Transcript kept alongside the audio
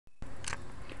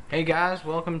Hey guys,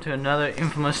 welcome to another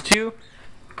Infamous 2,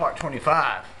 part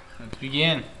 25. Let's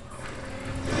begin.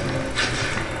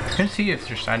 Let's see if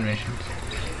there's side missions.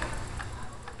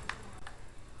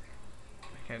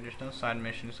 Okay, there's no side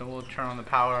missions, so we'll turn on the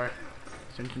power.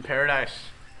 Since in paradise.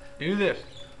 Do this.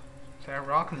 Say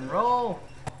rock and roll.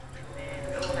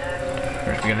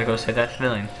 First we gotta go save that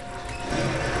civilian.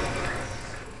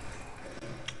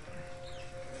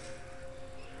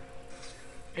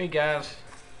 Hey guys.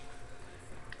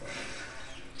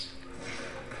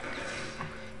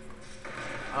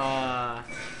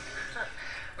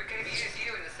 We could have used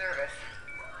you in the service.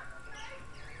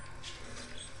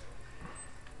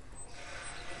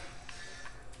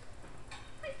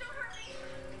 Please don't hurt me.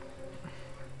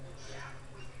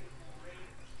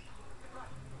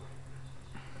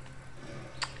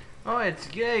 Oh, it's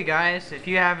gay, guys. If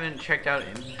you haven't checked out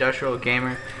Industrial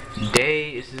Gamer,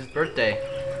 today is his birthday.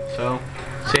 So,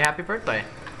 say happy birthday.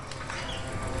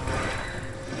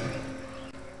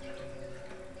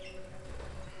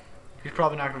 He's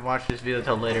probably not going to watch this video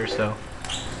until later, so.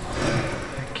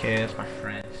 Okay, that's my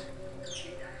friends.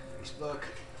 Facebook.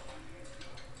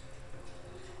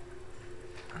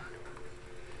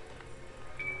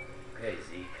 Okay,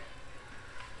 Zeke.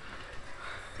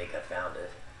 I think I found it.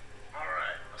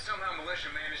 Alright, well, somehow militia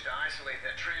managed to isolate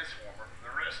that transformer from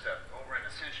the rest of it over in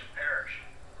Ascension Parish.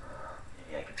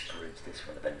 Maybe I can bridge this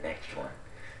one to the next one.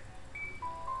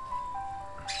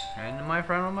 And my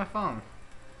friend on my phone.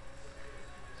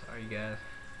 Sorry, guys.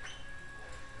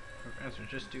 My friends are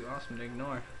just too awesome to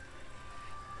ignore.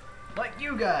 Like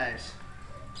you guys!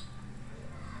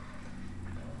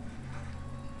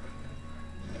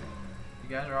 You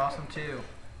guys are awesome too.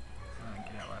 I'll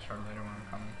get out last part later when I'm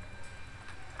coming.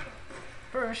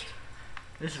 First,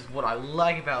 this is what I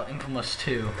like about Infamous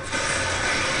 2.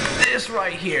 This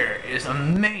right here is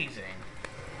amazing.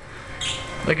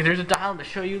 Look, there's a dial to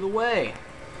show you the way.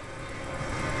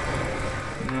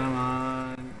 Come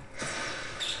on.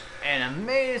 And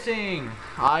amazing!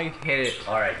 I hit it.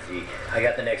 Alright, Zeke. I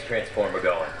got the next transformer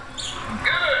going.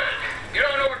 Good! Get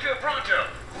on over to it pronto.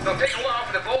 It'll take a while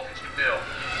for the voltage to build.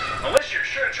 Unless you're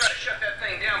sure to try to shut that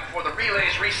thing down before the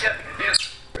relays reset the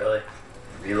condenser. Really?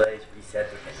 Relays reset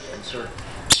the condenser?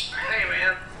 Hey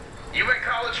man, you in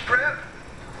college prep?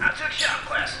 I took shop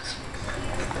classes.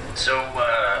 So,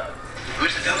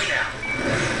 who's the dummy now?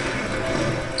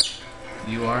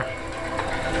 You are.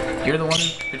 You're the one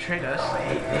who betrayed us. I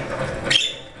hate being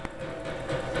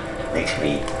makes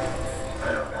me,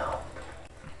 I don't know,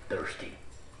 thirsty.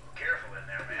 Careful in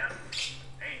there, man.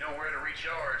 Ain't nowhere to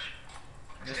recharge.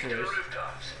 Yes, Stick to there the is.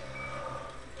 rooftops.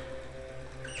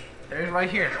 There's right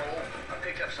here. Cole, I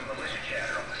picked up some militia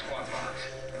chatter on the squad box.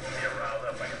 They're riled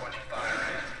up like a bunch of fire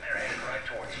ants, and they're headed right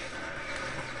towards you.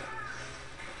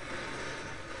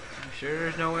 You sure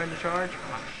there's nowhere to charge?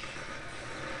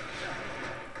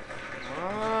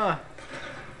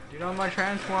 Get on my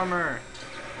transformer.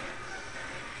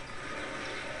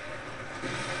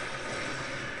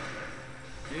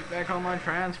 Get back on my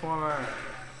transformer.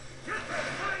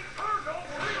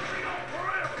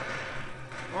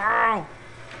 Oh!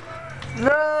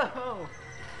 No!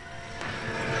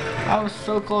 I was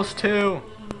so close too.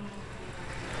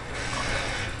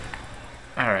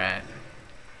 Alright.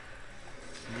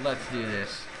 Let's do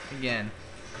this again.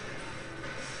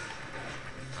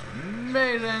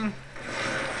 Amazing!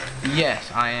 Yes,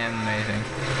 I am amazing.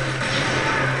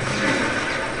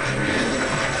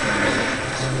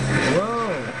 Whoa!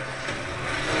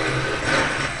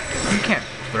 You can't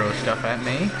throw stuff at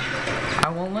me. I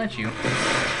won't let you.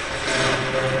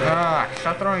 Ah,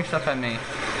 stop throwing stuff at me.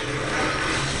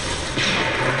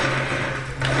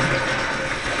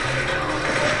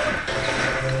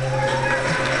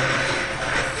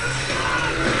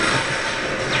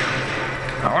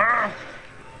 Ah!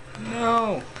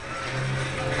 No!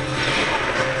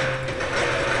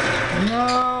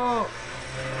 No!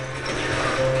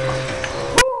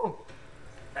 Woo!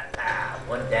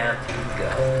 One down, two to go.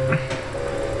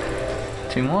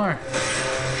 Two more.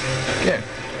 Good.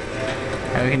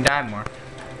 Now we can die more.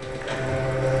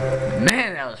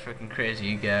 Man, that was freaking crazy,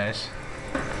 you guys.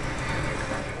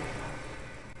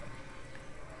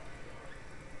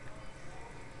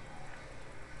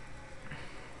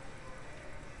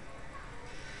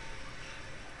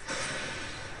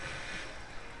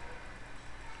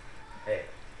 Hey,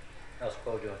 how's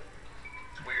Poe doing?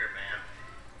 It's weird, man.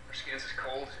 Her skin's as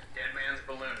cold as a dead man's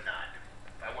balloon knot.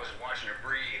 If I wasn't watching her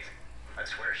breathe, I'd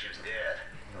swear she was dead.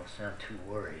 You don't sound too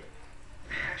worried.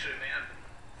 Actually, man,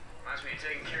 reminds me of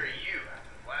taking care of you after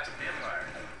the blast of the Empire.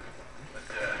 But,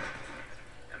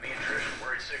 me and Trish are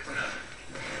worried sick for nothing.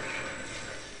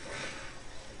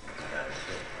 Not a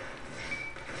thing.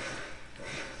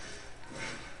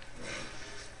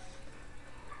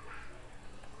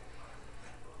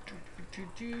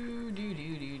 do do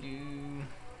do do do.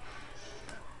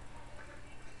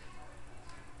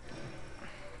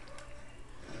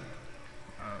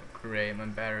 Oh great, my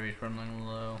battery's running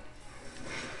low.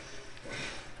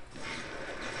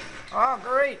 Oh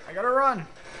great, I gotta run.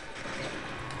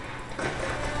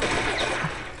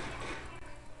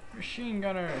 Machine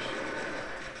gunners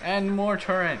and more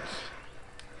turrets.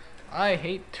 I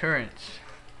hate turrets.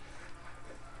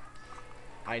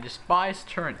 I despise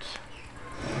turrets.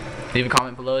 Leave a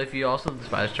comment below if you also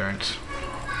despise turrets.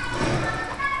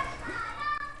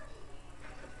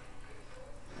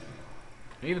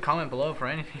 Leave a comment below for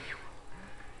anything.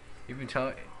 You can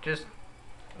tell. Just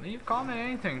leave a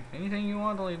comment. Anything you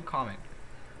want to leave a comment.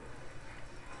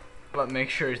 But make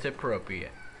sure it's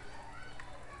appropriate.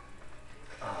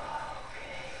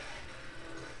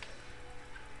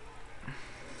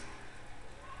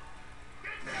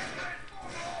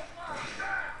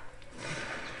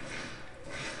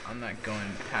 I'm not going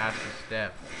past the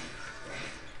step.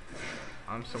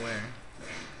 I'm swearing.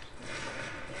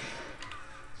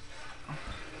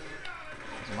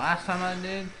 The last time I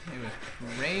did, it was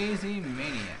crazy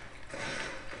maniac.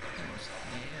 It was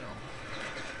ill.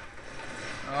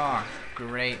 Oh,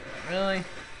 great. Really?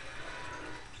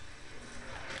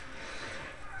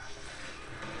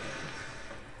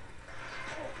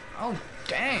 Oh,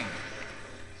 dang.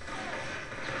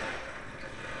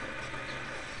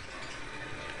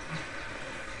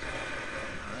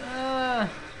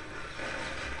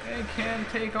 I can't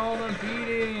take all the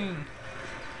beating.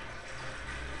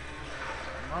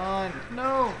 Come on.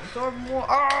 No. Absorb more.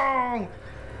 Oh!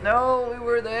 No, we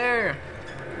were there.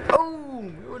 Oh!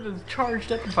 We would have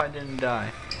charged up if I didn't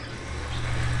die.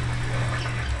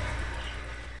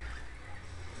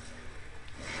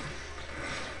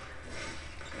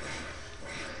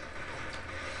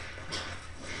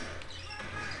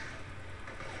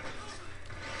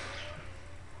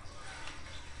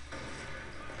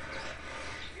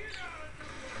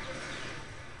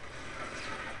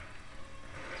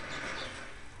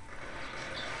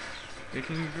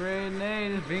 Picking a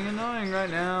grenade is being annoying right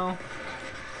now.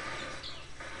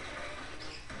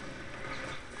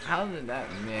 How did that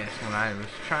miss when I was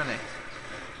trying to...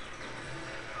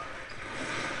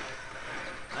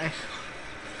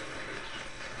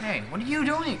 Hey, what are you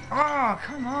doing? Oh,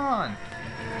 come on.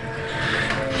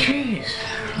 Jeez.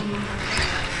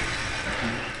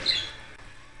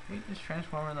 I hate this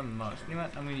transformer the most. You know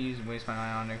what? I'm going to waste my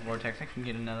ionic vortex. I can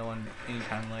get another one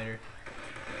anytime later.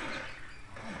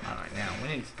 Not right now. We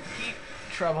need deep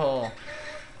trouble.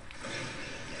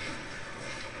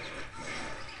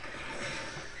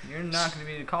 You're not going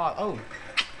to be the cause. Oh,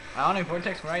 ionic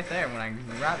vortex right there when I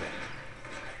grab it.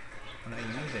 When I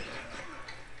use it.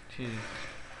 Jeez.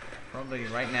 Probably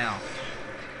right now.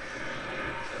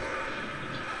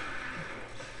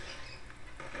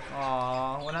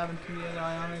 Aw, what happened to the other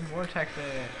ionic vortex that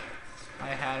I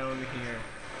had over here?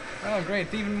 Oh great,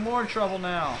 it's even more trouble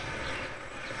now.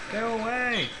 Go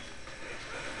away!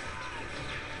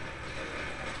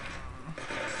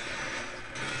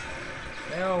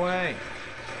 Go away!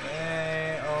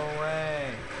 Stay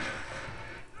away!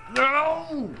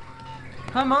 No!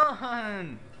 Come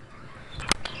on!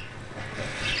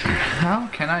 How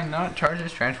can I not charge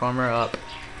this transformer up?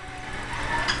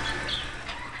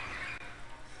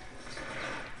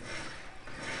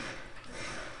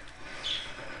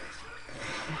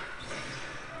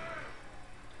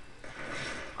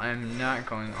 I'm not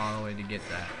going all the way to get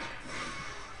that.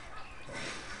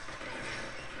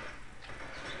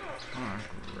 Oh,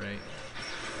 great.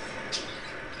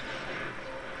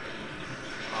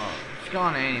 Oh, it's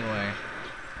gone anyway.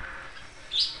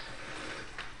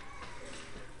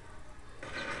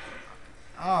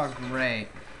 Oh, great.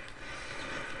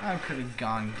 I could have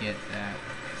gone get that.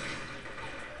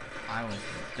 I was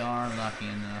darn lucky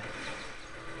enough.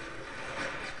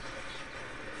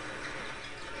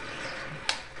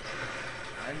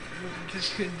 I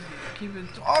just couldn't keep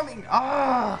it talking.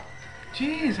 Ah!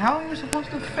 Jeez, how are you supposed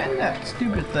to defend that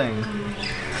stupid thing?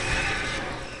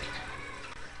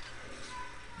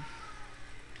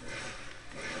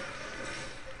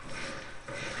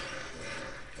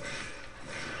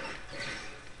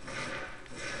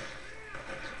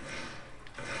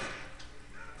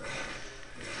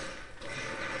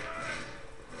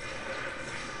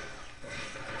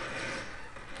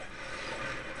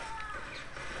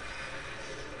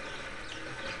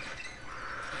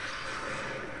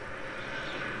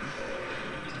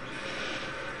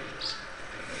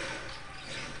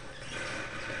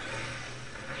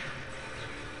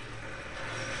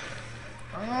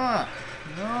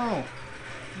 No!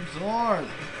 Absorb!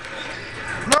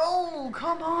 No!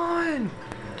 Come on!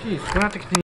 Jeez, we're gonna have to continue.